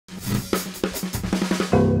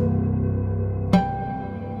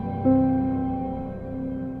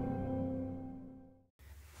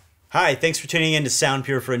Hi, thanks for tuning in to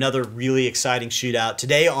SoundPure for another really exciting shootout.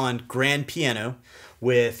 Today on grand piano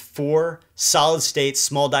with 4 solid-state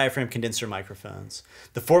small diaphragm condenser microphones.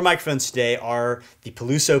 The 4 microphones today are the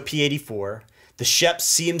Peluso P-84, the Schoeps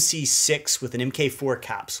CMC64 with an MK4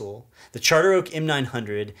 capsule, the CharterOak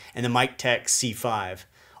M900, and the Miktek C-5.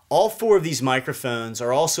 All 4 of these microphones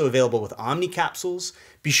are also available with Omni capsules.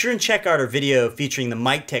 Be sure and check out our video featuring the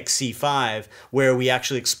Miktek C-5, where we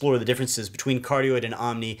actually explore the differences between cardioid and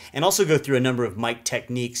Omni, and also go through a number of mic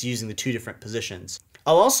techniques using the 2 different positions.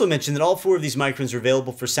 I'll also mention that all 4 of these microphones are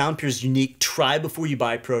available for SoundPure's unique Try Before You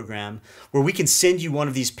Buy program, where we can send you one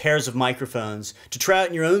of these pairs of microphones to try out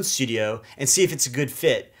in your own studio and see if it's a good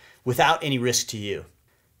fit without any risk to you.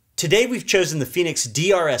 Today we've chosen the Phoenix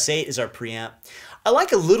DRS-8 as our preamp. I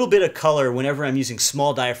like a little bit of color whenever I'm using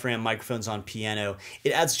small diaphragm microphones on piano.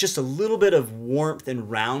 It adds just a little bit of warmth and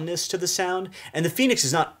roundness to the sound, and the Phoenix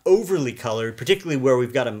is not overly colored, particularly where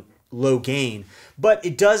we've got a low gain, but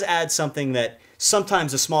it does add something that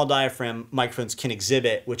sometimes the small diaphragm microphones can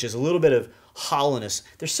exhibit, which is a little bit of hollowness.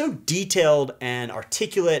 They're so detailed and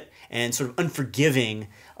articulate and sort of unforgiving.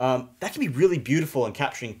 That can be really beautiful in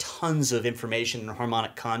capturing tons of information and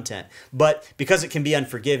harmonic content, but because it can be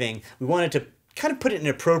unforgiving, we wanted to kind of put it in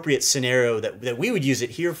an appropriate scenario that we would use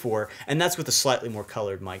it here for, and that's with a slightly more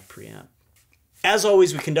colored mic preamp. As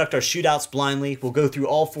always, we conduct our shootouts blindly. We'll go through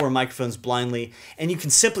all 4 microphones blindly, and you can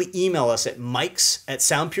simply email us at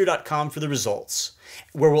mics@soundpure.com for the results,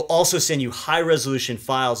 where we'll also send you high-resolution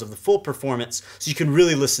files of the full performance so you can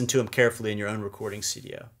really listen to them carefully in your own recording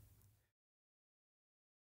studio.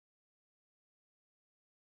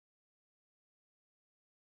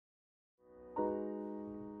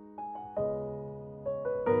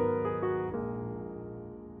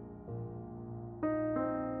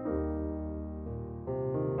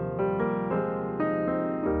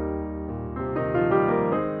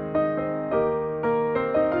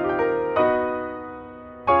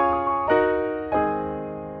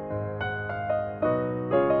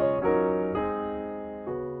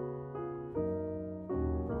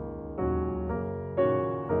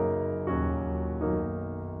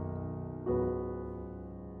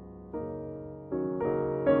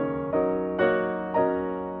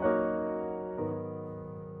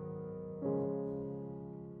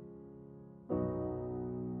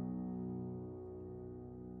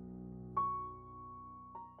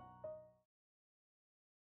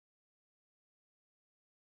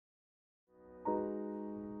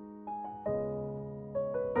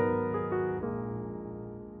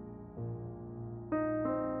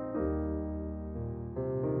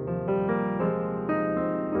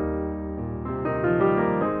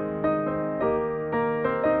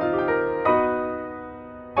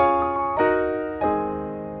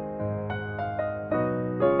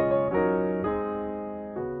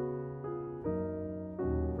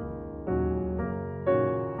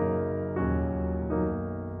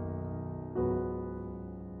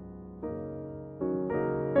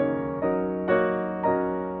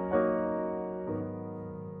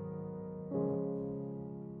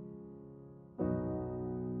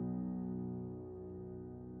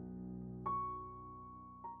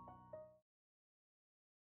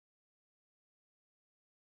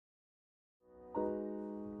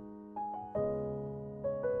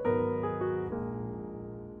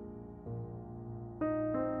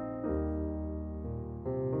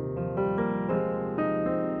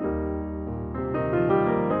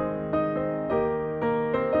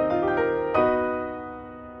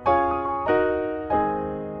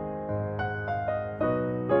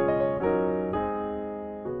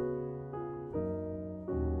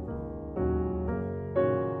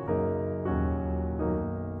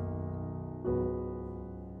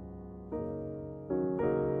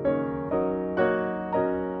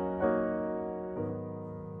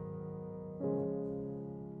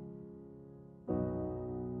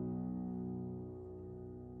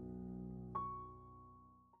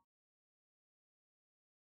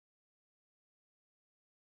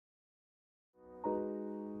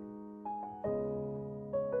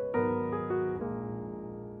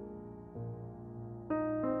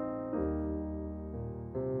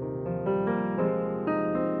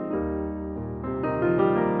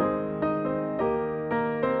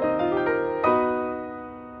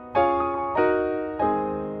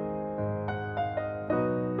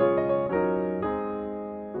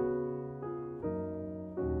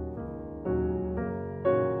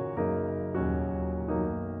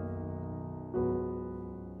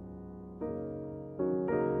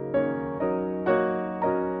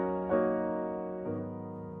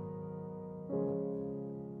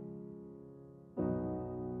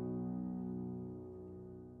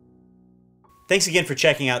 Thanks again for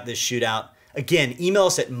checking out this Shootout. Again, email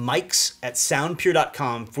us at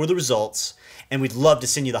mics@soundpure.com for the results, and we'd love to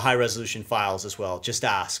send you the high-resolution files as well. Just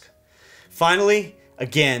ask. Finally,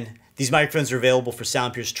 again, these microphones are available for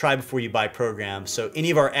SoundPure's Try Before You Buy program, so any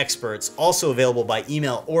of our experts, also available by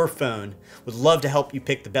email or phone, would love to help you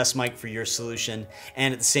pick the best mic for your solution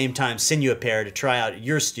and at the same time send you a pair to try out at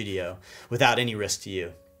your studio without any risk to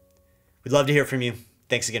you. We'd love to hear from you.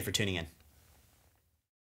 Thanks again for tuning in.